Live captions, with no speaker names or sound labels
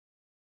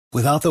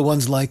Without the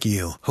ones like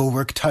you, who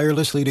work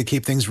tirelessly to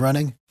keep things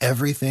running,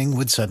 everything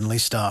would suddenly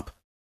stop.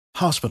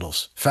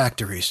 Hospitals,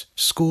 factories,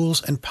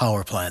 schools, and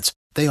power plants,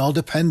 they all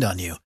depend on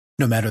you.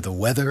 No matter the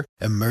weather,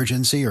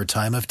 emergency, or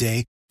time of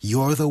day,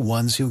 you're the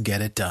ones who get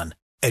it done.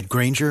 At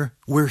Grainger,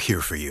 we're here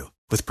for you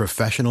with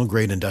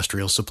professional-grade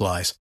industrial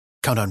supplies.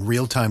 Count on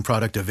real-time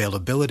product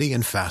availability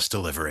and fast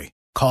delivery.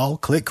 Call,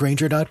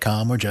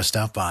 clickgrainger.com, or just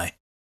stop by.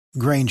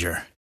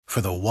 Grainger, for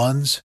the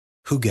ones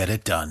who get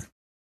it done.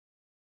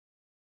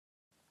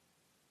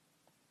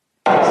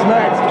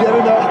 Snacks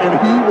getting up, and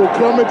he will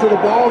come into the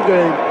ball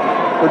game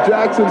for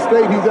Jackson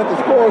State. He's at the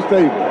scorer's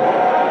table.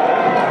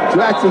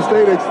 Jackson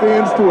State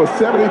extends to a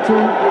 72-46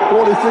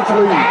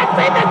 lead.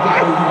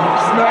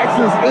 Snacks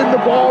is in the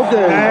ball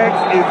game.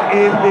 Snacks is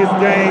in this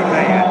game,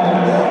 man.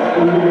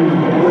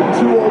 With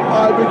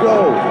 2:05 to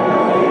go.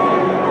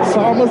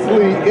 Thomas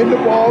Lee in the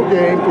ball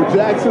game for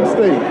Jackson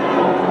State.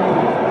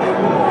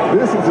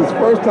 This is his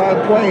first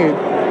time playing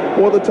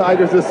for the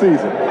Tigers this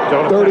season.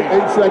 38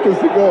 seconds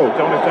to go.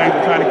 Jonas James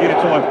is trying to get it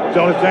to him.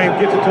 Jonas James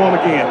gets it to him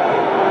again.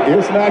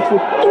 Here's Snacks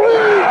with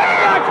three.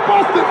 Snacks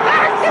busted.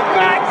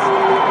 Snacks.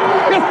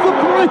 It's the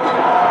three.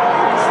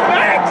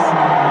 Snacks.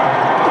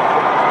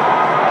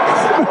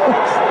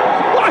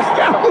 Watch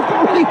out the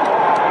three.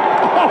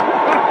 Oh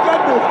my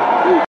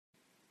goodness.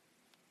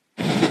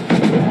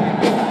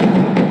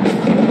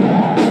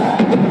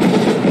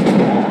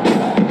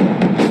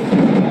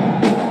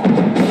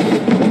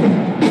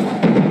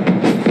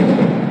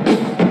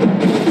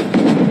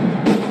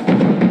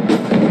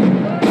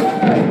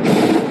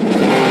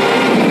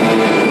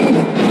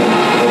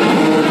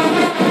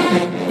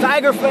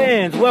 Tiger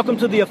fans, welcome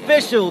to the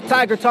official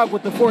Tiger Talk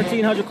with the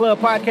 1400 Club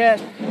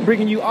podcast,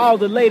 bringing you all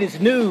the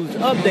latest news,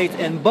 updates,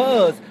 and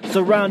buzz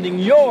surrounding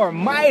your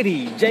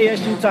mighty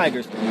JSU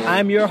Tigers.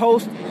 I'm your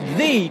host,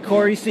 the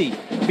Corey C.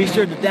 Be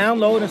sure to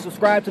download and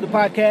subscribe to the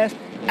podcast.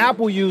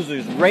 Apple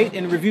users rate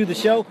and review the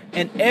show,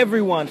 and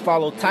everyone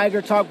follow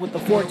Tiger Talk with the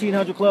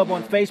 1400 Club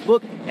on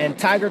Facebook and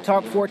Tiger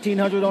Talk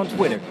 1400 on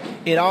Twitter.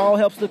 It all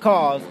helps the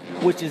cause,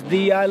 which is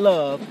the I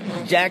love,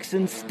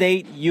 Jackson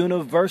State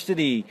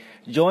University.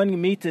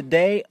 Joining me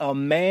today, a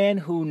man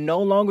who no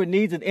longer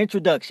needs an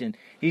introduction.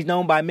 He's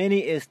known by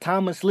many as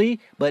Thomas Lee,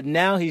 but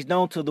now he's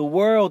known to the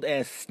world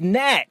as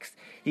Snacks.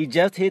 He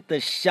just hit the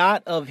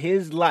shot of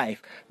his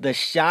life, the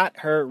shot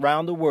heard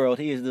around the world.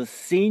 He is the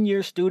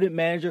senior student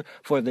manager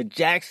for the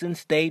Jackson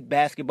State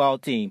basketball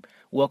team.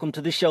 Welcome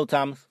to the show,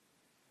 Thomas.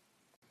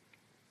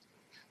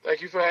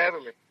 Thank you for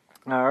having me.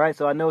 All right,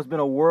 so I know it's been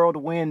a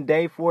whirlwind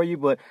day for you,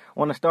 but I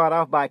want to start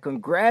off by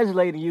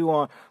congratulating you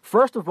on,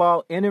 first of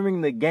all, entering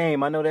the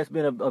game. I know that's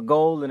been a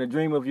goal and a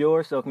dream of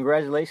yours, so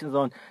congratulations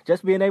on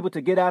just being able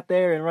to get out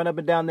there and run up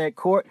and down that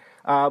court.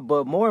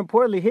 But more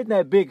importantly, hitting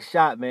that big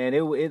shot, man.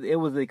 It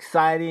was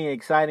exciting,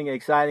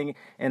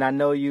 and I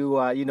know you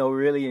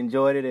really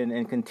enjoyed it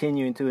and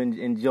continuing to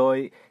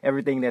enjoy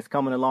everything that's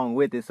coming along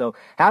with it. So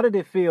how did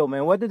it feel,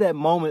 man? What did that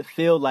moment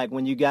feel like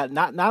when you got,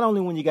 not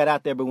only when you got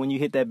out there, but when you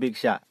hit that big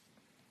shot?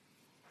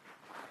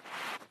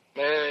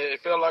 Man, it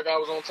felt like I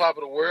was on top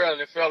of the world, and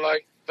it felt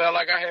like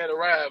I had a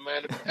ride,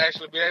 man, to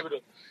actually be able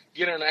to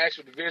get in an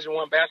actual Division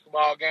I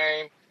basketball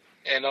game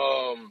and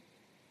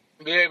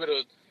be able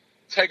to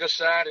take a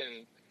shot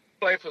and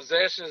play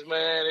possessions,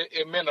 man.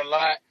 It meant a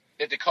lot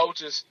that the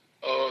coaches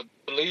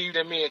believed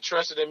in me and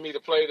trusted in me to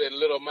play that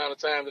little amount of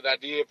time that I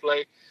did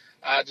play.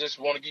 I just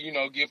want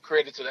to, give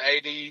credit to the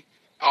AD,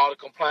 all the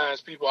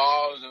compliance people,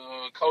 all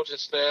the coaching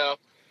staff,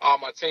 all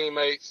my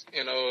teammates,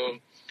 and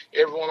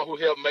everyone who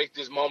helped make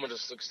this moment a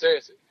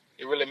success.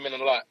 It really meant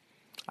a lot.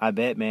 I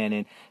bet, man.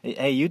 And,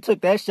 hey, you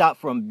took that shot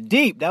from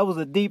deep. That was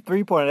a deep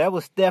three-pointer. That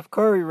was Steph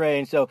Curry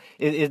range. So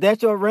is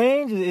that your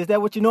range? Is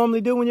that what you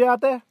normally do when you're out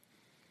there?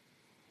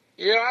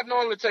 Yeah, I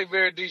normally take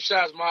very deep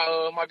shots.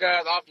 My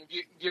guys often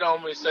get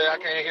on me and say I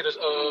can't hit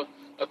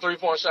a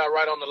three-point shot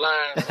right on the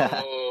line.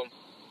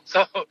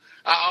 So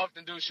I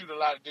often do shoot a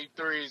lot of deep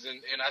threes,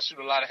 and I shoot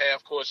a lot of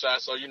half-court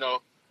shots. So,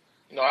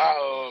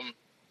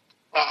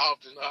 I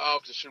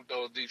often shoot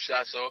those deep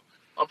shots, so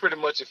I'm pretty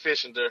much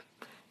efficient there.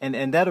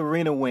 And that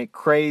arena went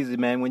crazy,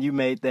 man, when you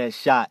made that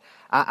shot.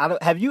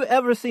 Have you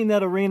ever seen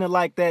that arena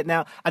like that?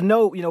 Now, I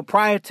know,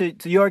 prior to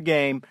your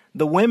game,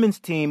 the women's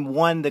team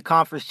won the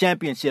conference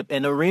championship,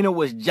 and the arena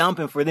was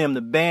jumping for them.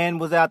 The band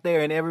was out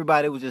there, and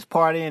everybody was just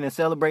partying and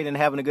celebrating and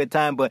having a good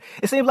time. But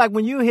it seems like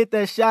when you hit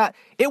that shot,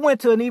 it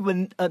went to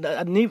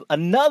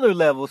another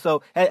level.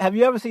 So have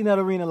you ever seen that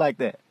arena like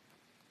that?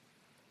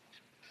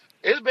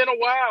 It's been a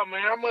while,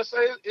 man. I must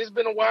say it's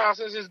been a while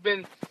since it's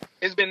been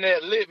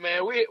that lit,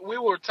 man. We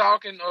were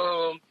talking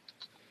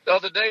the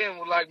other day and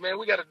were like, man,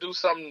 we got to do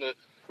something to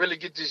really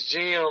get this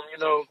gym,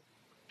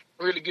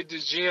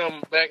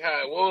 back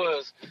how it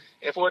was,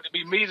 and for it to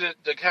be me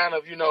to kind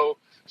of,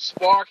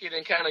 spark it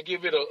and kind of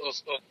give it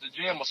the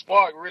gym a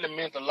spark really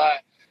meant a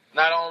lot,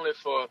 not only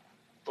for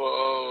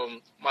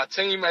my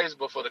teammates,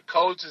 but for the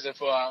coaches and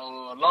for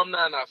our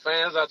alumni and our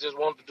fans. I just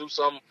wanted to do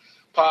something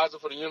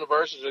positive for the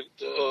university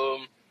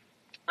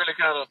really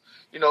kind of,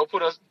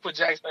 put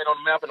Jackson State on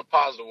the map in a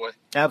positive way.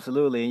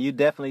 Absolutely, and you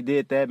definitely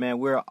did that, man.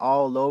 We're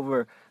all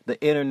over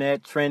the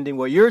internet trending.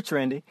 Well, you're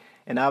trending,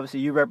 and obviously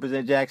you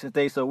represent Jackson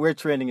State, so we're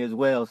trending as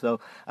well. So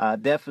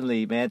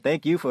definitely, man,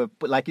 thank you for,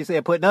 like you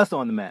said, putting us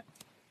on the map.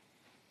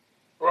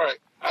 Right.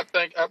 I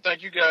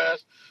thank you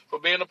guys for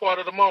being a part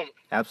of the moment.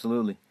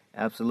 Absolutely.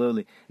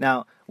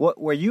 Now, what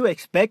were you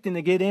expecting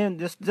to get in?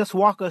 Just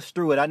walk us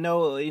through it. I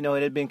know,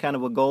 it had been kind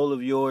of a goal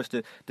of yours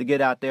to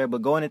get out there,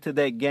 but going into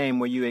that game,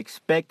 were you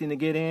expecting to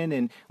get in?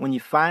 And when you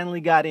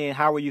finally got in,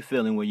 how were you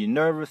feeling? Were you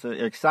nervous or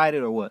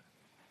excited or what?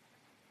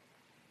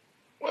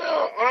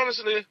 Well,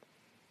 honestly,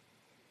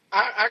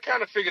 I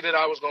kind of figured that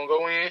I was going to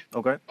go in.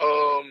 Okay.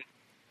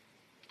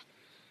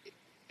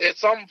 At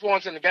some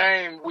points in the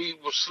game, we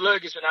were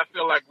sluggish, and I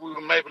feel like we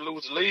would maybe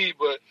lose the lead,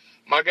 but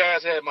my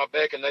guys had my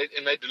back, and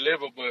they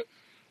delivered. But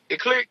it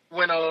clicked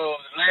when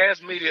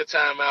last media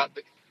timeout,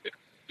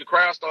 the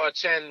crowd started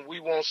chanting, "We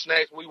want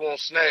snacks, we want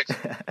snacks."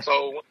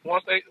 So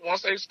once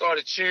they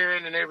started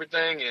cheering and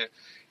everything and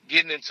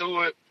getting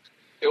into it,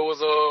 it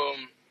was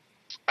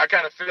I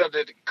kind of felt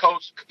that the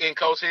coach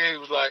head, he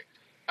was like,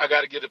 "I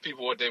got to give the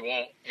people what they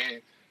want,"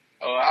 and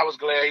I was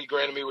glad he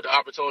granted me with the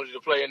opportunity to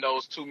play in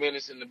those 2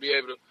 minutes and to be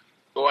able to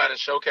go out and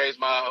showcase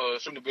my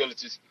shooting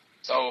abilities.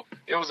 So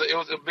it was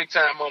a big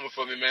time moment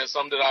for me, man.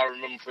 Something that I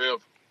remember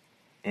forever.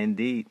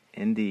 Indeed.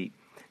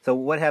 So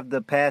what have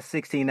the past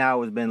 16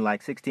 hours been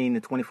like? 16 to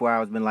 24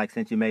 hours been like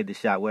since you made the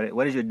shot?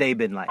 What has your day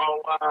been like?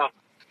 Oh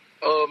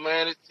wow.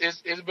 Man,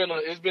 it's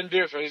been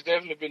different. It's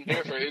definitely been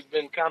different. It's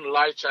been kind of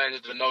life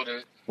changing to know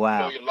that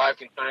your life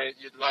can change.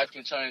 Your life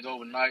can change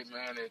overnight,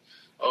 man,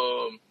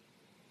 and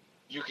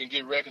you can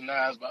get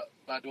recognized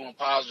by doing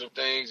positive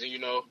things, and you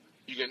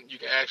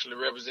can actually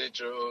represent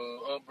your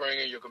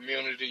upbringing, your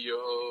community,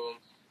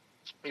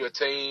 your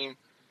team,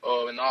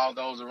 and all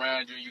those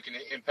around you. You can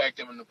impact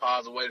them in a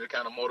positive way to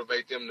kind of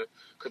motivate them to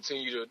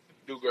continue to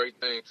do great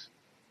things.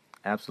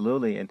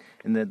 Absolutely, and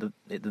the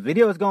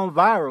video is going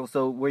viral.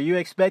 So were you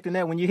expecting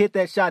that when you hit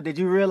that shot? Did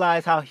you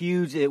realize how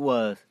huge it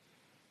was?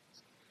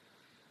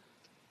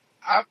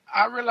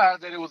 I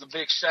realized that it was a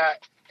big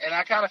shot, and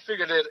I kind of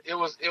figured that it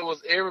was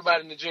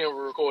everybody in the gym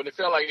were recording. It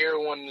felt like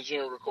everyone in the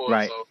gym recorded.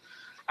 Right. So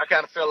I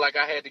kind of felt like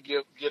I had to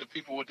give the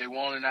people what they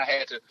wanted, and I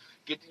had to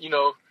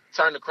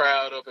turn the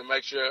crowd up and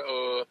make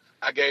sure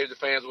I gave the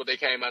fans what they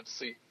came out to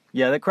see.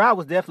 Yeah, the crowd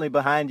was definitely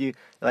behind you.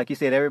 Like you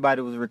said, everybody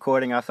was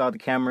recording. I saw the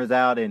cameras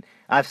out, and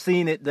I've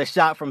seen the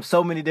shot from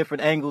so many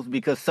different angles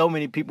because so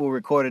many people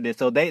recorded it.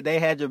 So they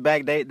had your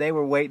back. They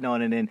were waiting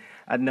on it, and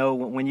I know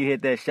when you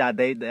hit that shot,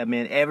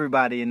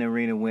 everybody in the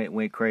arena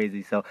went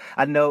crazy. So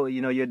I know,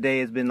 your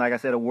day has been, like I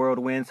said, a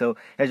whirlwind. So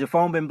has your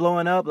phone been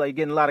blowing up? Like, you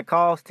getting a lot of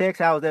calls,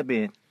 texts? How has that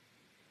been?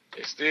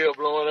 It's still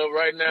blowing up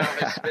right now.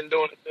 It's been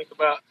doing it since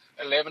about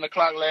 11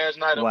 o'clock last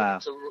night. Wow.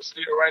 Up to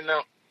still right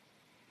now.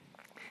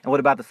 And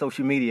what about the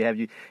social media? Have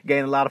you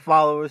gained a lot of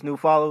followers, new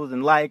followers,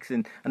 and likes?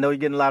 And I know you're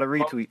getting a lot of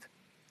retweets.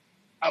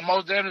 I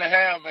most definitely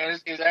have, man.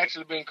 It's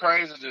actually been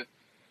crazy to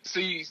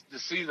see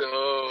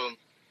the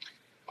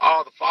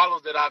all the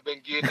follows that I've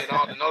been getting and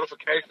all the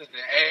notifications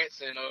and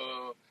ads and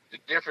the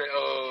different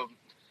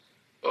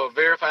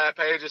verified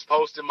pages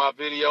posting my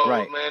videos.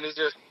 Right. Man,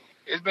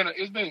 it's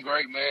been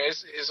great, man.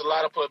 It's a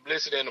lot of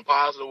publicity in a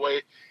positive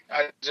way.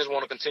 I just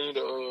want to continue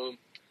to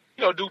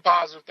do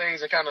positive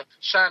things and kind of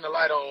shine the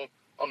light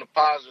on the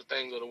positive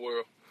things of the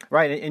world.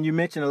 Right, and you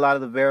mentioned a lot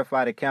of the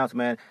verified accounts,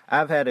 man.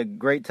 I've had a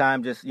great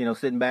time just,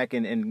 sitting back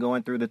and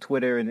going through the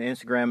Twitter and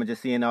Instagram and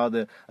just seeing all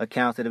the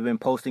accounts that have been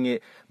posting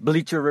it.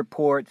 Bleacher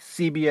Report,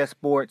 CBS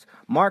Sports,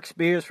 Mark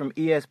Spears from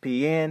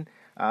ESPN,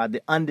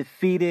 The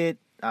Undefeated,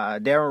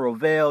 Darren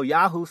Rovell,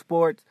 Yahoo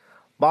Sports,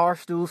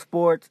 Barstool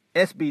Sports,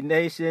 SB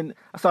Nation.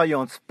 I saw you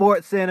on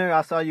Sports Center.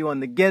 I saw you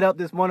on The Get Up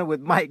this morning with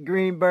Mike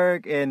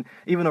Greenberg and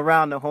even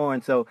Around the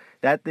Horn. So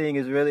that thing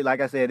is really, like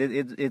I said,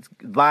 it's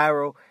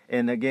viral.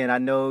 And again, I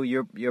know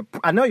your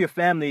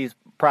family is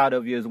proud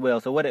of you as well.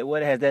 So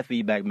what has that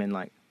feedback been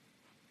like?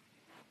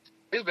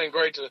 It's been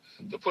great to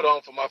put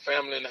on for my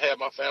family and to have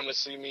my family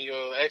see me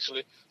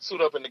actually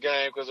suit up in the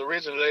game, because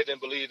originally they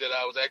didn't believe that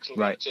I was actually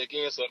going to check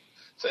in. So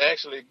to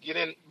actually get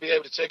in, be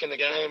able to check in the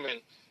game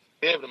and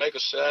be able to make a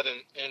shot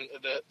and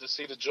to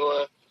see the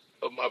joy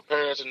of my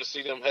parents and to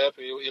see them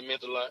happy, it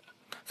meant a lot.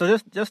 So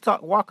just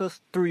walk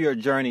us through your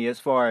journey as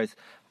far as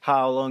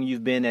how long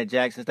you've been at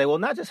Jackson State. Well,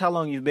 not just how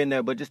long you've been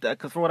there, but just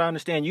because from what I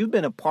understand, you've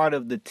been a part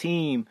of the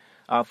team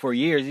for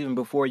years, even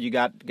before you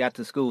got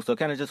to school. So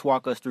kind of just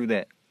walk us through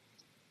that.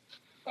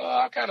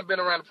 I've kind of been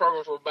around the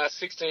program for about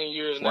 16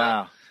 years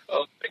now.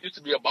 Wow. I used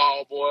to be a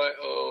ball boy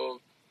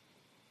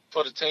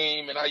for the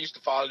team, and I used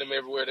to follow them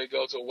everywhere they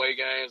go to away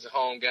games and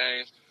home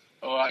games.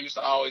 I used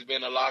to always be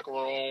in the locker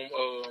room.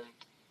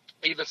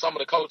 Even some of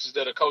the coaches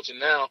that are coaching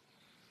now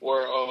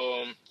were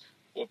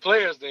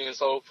players then.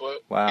 So for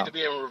me to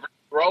be in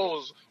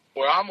roles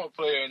where I'm a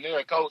player and they're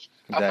a coach,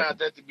 exactly. I found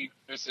that to be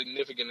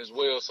significant as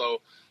well.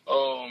 So,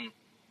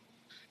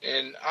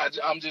 and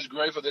I'm just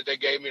grateful that they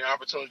gave me an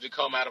opportunity to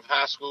come out of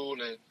high school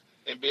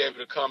and be able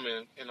to come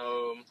and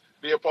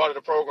be a part of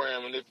the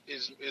program. And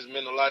it's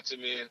meant a lot to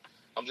me. And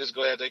I'm just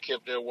glad they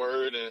kept their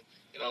word, and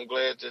I'm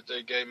glad that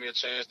they gave me a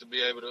chance to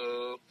be able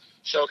to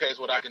showcase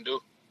what I can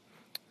do.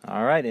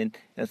 All right, and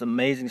that's an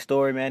amazing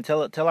story, man.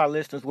 Tell our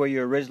listeners where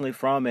you're originally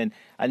from, and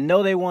I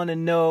know they want to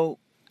know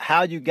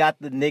how you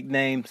got the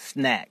nickname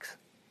Snacks.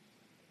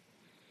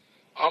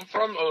 I'm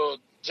from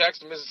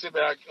Jackson, Mississippi.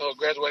 I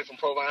graduated from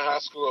Provine High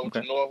School. I went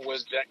to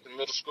Northwest Jackson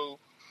Middle School.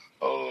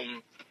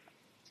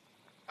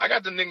 I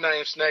got the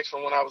nickname Snacks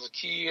from when I was a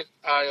kid.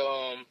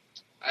 I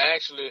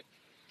actually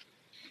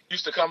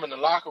used to come in the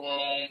locker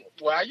room.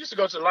 Well, I used to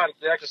go to a lot of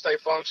Jackson State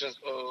functions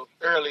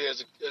early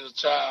as a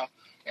child,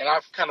 and I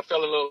kind of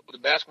fell in love with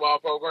the basketball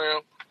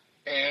program,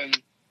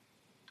 and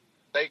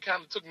they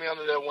kind of took me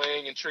under their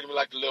wing and treated me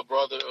like the little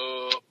brother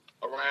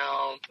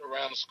around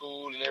the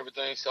school and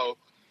everything. So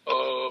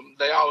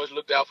they always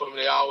looked out for me.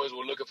 They always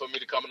were looking for me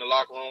to come in the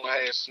locker room.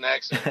 I had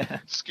snacks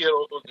and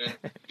Skittles and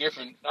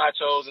different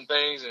nachos and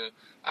things, and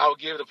I would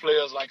give the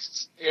players like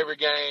every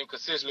game,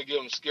 consistently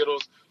give them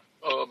Skittles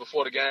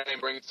before the game,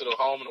 bring it to the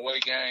home and away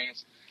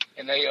games,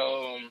 and they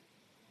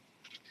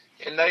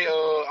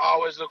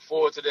always look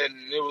forward to that.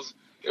 And it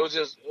was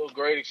just a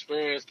great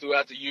experience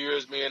throughout the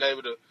years, being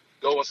able to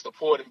go and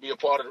support and be a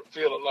part of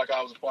feel like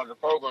I was a part of the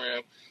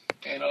program.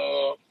 And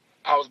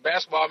I was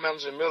basketball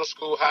manager in middle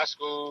school, high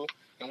school,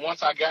 and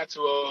once I got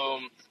to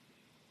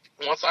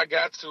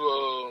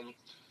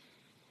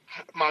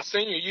my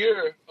senior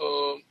year,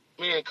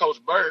 me and Coach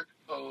Burke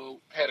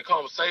had a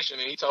conversation,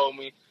 and he told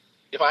me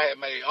if I had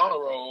made honor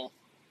roll,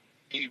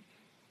 he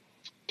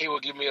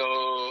would give me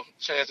a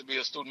chance to be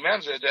a student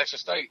manager at Jackson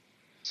State.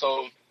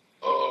 So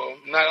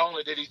not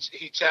only did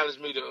he challenge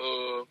me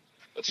to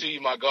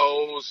achieve my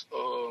goals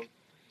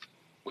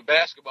with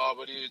basketball,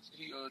 but he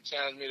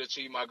challenged me to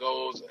achieve my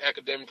goals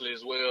academically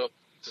as well,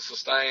 to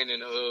sustain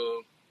and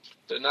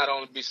to not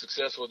only be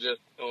successful just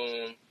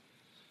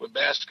with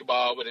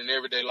basketball, but in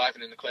everyday life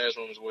and in the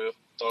classroom as well.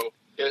 So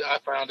I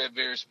found that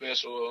very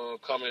special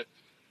coming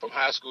from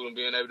high school and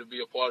being able to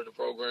be a part of the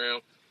program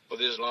for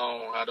this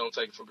long. I don't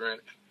take it for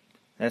granted.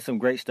 That's some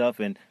great stuff,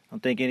 and I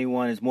don't think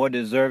anyone is more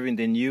deserving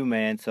than you,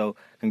 man. So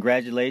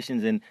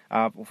congratulations. And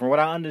from what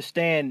I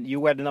understand, you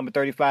wear the number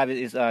 35.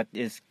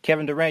 Is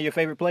Kevin Durant your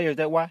favorite player? Is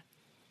that why?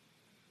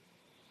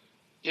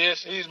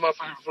 Yes, he's my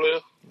favorite player.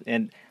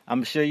 And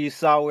I'm sure you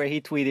saw where he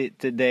tweeted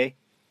today.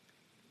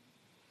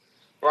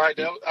 Right,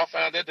 I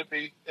found that to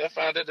be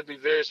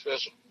very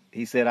special.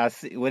 He said, "I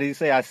see." What did he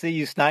say? I see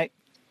you, Snipe.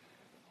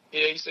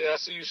 Yeah, he said, "I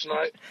see you,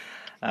 Snipe."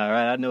 All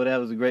right, I know that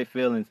was a great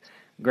feeling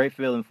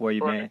for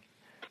you, man.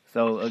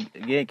 So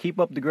again, keep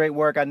up the great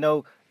work. I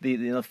know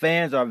the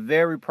fans are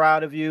very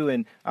proud of you,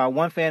 and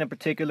one fan in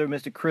particular,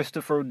 Mr.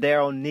 Christopher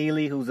Darrell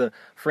Neely, who's a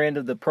friend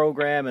of the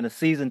program and a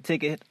season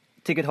ticket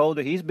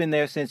holder. He's been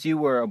there since you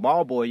were a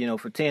ball boy,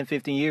 for 10,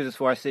 15 years as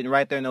far as sitting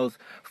right there in those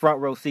front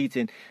row seats.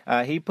 And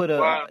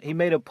he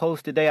made a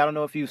post today. I don't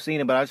know if you've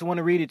seen it, but I just want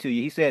to read it to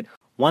you. He said,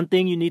 "One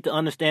thing you need to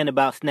understand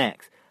about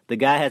Snacks. The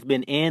guy has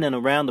been in and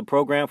around the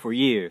program for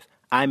years.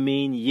 I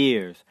mean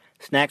years.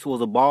 Snacks was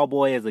a ball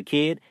boy as a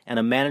kid and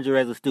a manager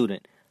as a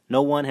student.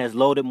 No one has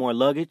loaded more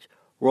luggage,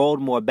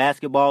 rolled more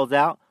basketballs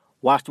out,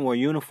 washed more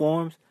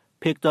uniforms,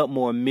 picked up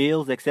more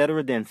meals,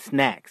 etc. than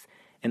Snacks.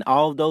 And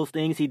all of those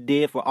things he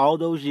did for all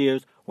those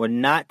years were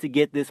not to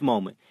get this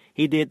moment.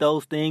 He did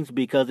those things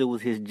because it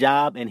was his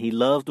job and he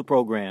loves the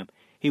program.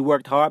 He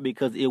worked hard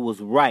because it was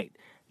right,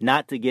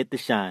 not to get the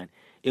shine.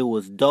 It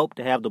was dope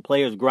to have the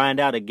players grind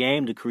out a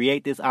game to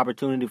create this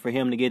opportunity for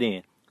him to get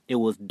in. It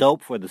was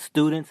dope for the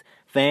students,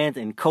 fans,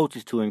 and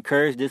coaches to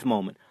encourage this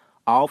moment.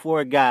 All for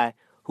a guy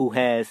who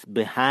has,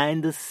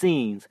 behind the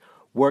scenes,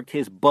 worked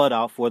his butt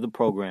off for the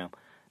program.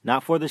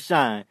 Not for the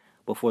shine,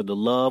 but for the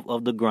love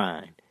of the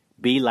grind.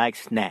 Be like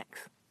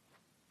Snacks."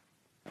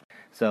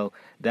 So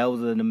that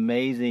was an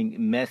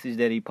amazing message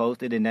that he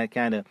posted, and that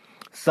kind of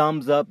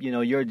sums up,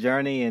 your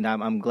journey. And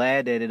I'm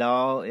glad that it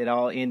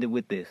all ended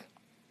with this.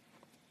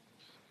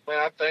 Man,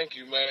 I thank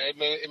you, man.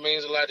 It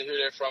means a lot to hear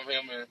that from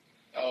him, and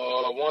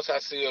once I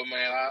see him,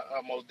 man,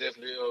 I most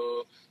definitely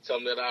tell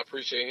him that I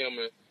appreciate him,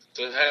 and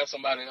to have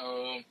somebody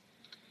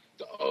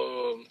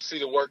see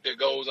the work that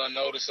goes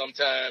unnoticed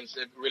sometimes,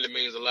 it really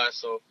means a lot.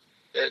 So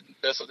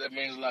that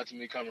means a lot to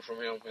me coming from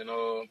him.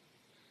 And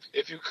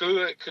if you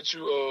could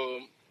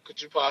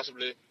you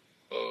possibly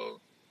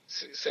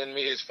send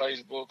me his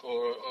Facebook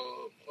or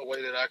a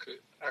way that I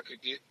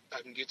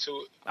can get to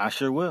it? I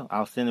sure will.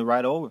 I'll send it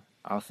right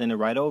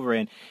over.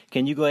 And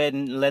can you go ahead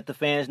and let the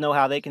fans know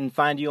how they can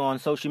find you on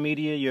social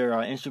media, your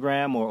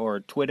Instagram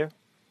or Twitter?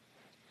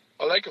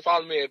 Well, they can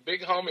follow me at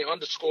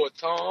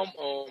BigHomie_Tom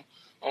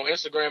on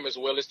Instagram as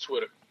well as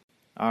Twitter.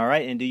 All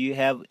right. And do you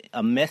have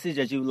a message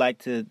that you would like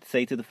to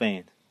say to the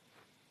fans?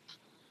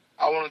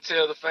 I want to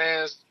tell the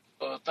fans,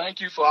 thank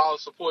you for all the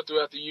support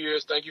throughout the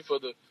years. Thank you for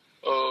the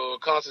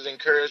constant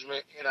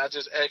encouragement. And I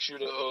just ask you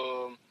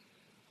to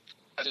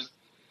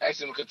ask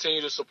them to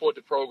continue to support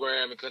the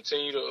program and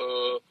continue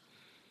to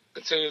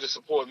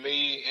support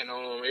me and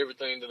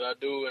everything that I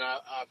do. And I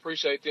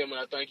appreciate them, and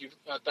I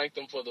thank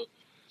them for the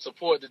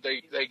support that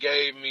they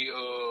gave me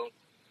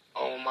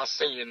on my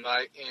senior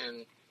night.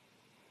 And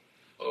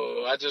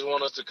I just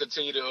want us to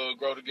continue to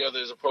grow together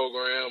as a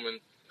program and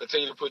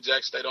continue to put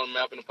Jackson State on the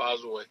map in a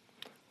positive way.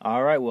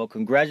 All right, well,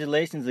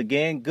 congratulations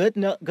again. Good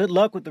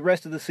luck with the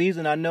rest of the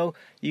season. I know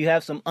you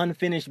have some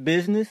unfinished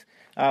business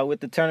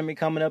with the tournament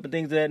coming up and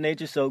things of that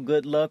nature, so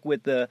good luck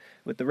with the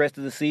rest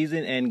of the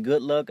season, and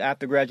good luck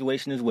after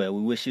graduation as well.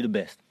 We wish you the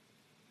best.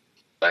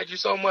 Thank you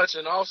so much.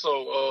 And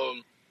also,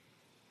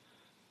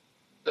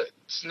 the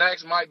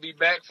Snacks might be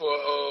back for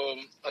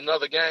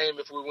another game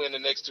if we win the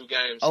next 2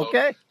 games. So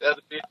okay.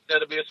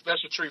 That'll be a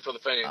special treat for the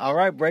fans. All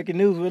right, breaking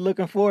news. We're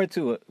looking forward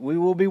to it. We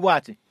will be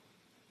watching.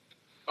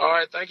 All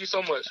right, thank you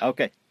so much.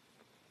 Okay.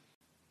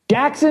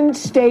 Jackson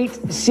State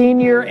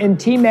senior and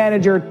team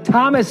manager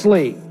Thomas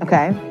Lee.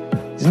 Okay.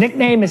 His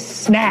nickname is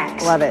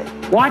Snacks. Love it.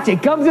 Watch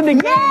it. Comes in the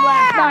game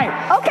last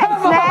night. Okay,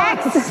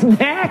 Snacks.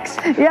 Snacks.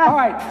 Yeah. All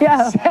right.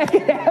 Yeah.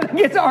 Second half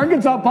against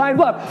Arkansas Pine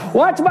Bluff.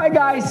 Watch my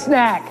guy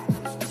Snack.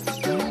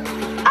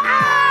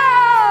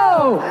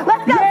 Oh!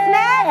 Let's go,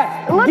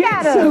 Snacks. Look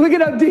at him. Look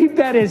at how deep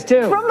that is,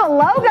 too. From the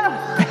logo.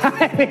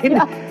 I mean,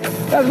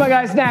 that's my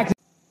guy Snacks.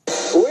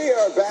 We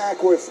are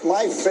back with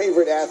my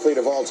favorite athlete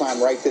of all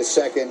time right this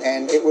second,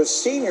 and it was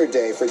senior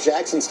day for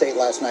Jackson State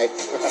last night.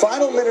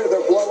 Final minute of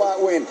their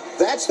blowout win.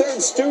 That's their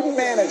student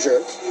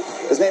manager.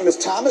 His name is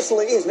Thomas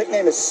Lee. His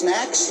nickname is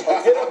Snacks.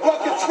 Get a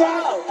bucket,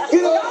 Snacks!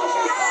 Get a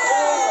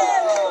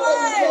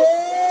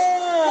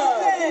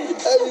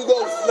There you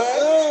go,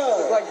 Snacks.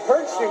 It's like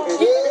perch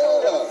shooting.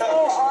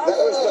 That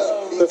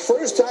was the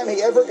first time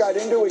he ever got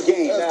into a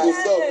game. That's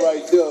what's up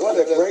right there. What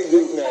a great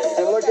nickname.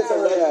 And look at the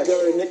reaction.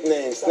 Legendary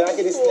nickname.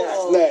 Snackity Snacks.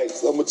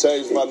 Snacks. I'm going to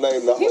change my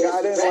name now.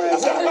 Got in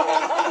last night.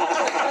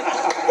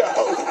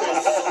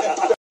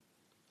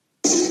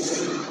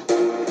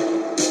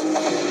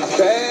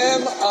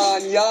 Bam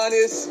on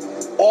Giannis.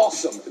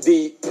 Awesome.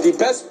 The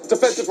best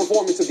defensive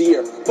performance of the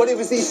year. But it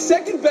was the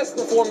second best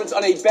performance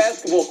on a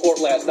basketball court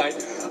last night.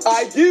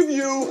 I give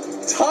you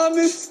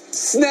Thomas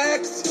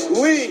Snacks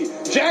Lee,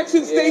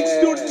 Jackson State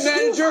student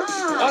manager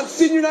on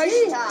senior night.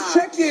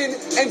 Checked in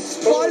and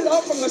spotted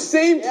up from the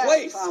same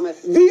place.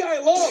 V I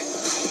love.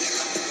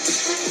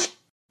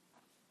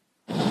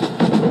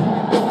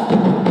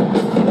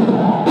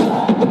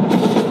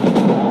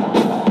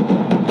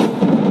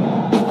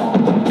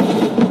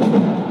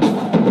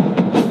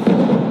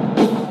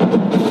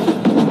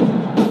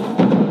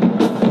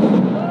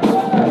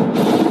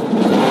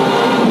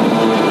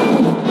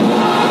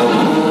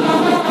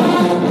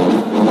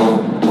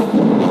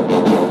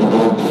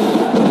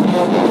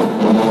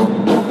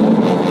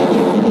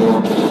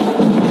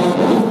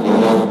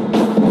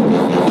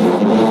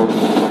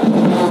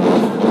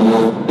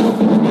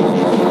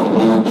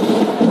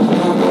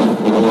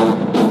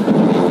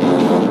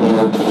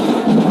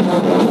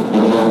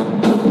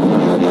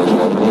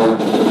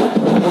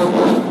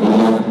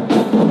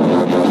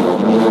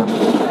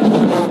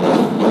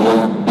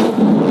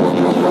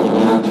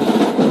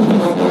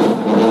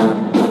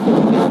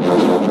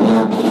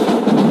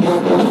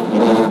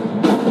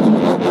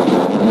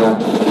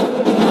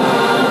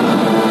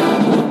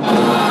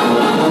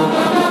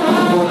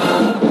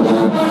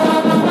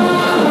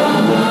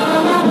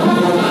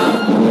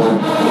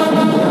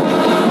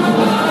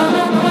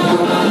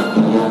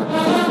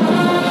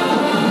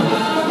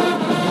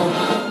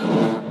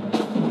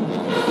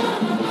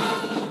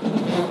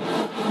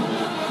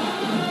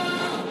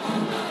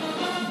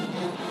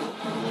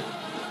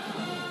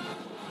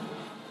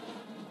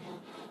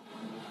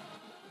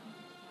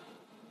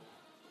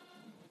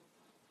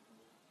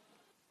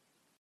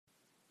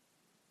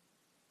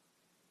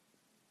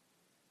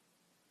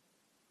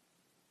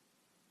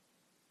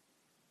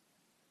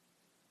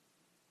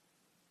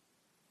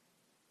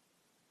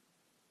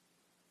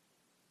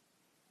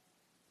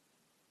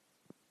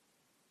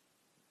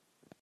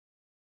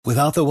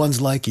 Without the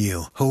ones like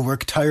you, who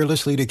work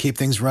tirelessly to keep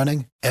things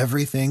running,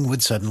 everything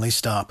would suddenly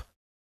stop.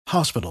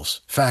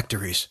 Hospitals,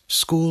 factories,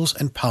 schools,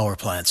 and power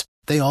plants,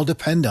 they all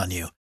depend on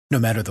you. No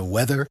matter the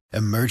weather,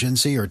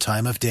 emergency, or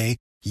time of day,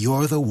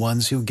 you're the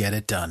ones who get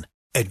it done.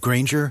 At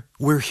Grainger,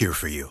 we're here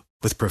for you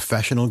with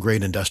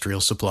professional-grade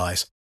industrial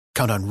supplies.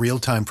 Count on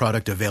real-time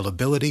product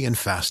availability and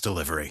fast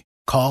delivery.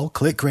 Call,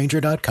 click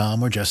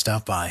Grainger.com, or just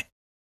stop by.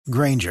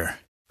 Grainger,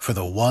 for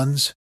the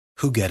ones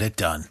who get it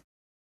done.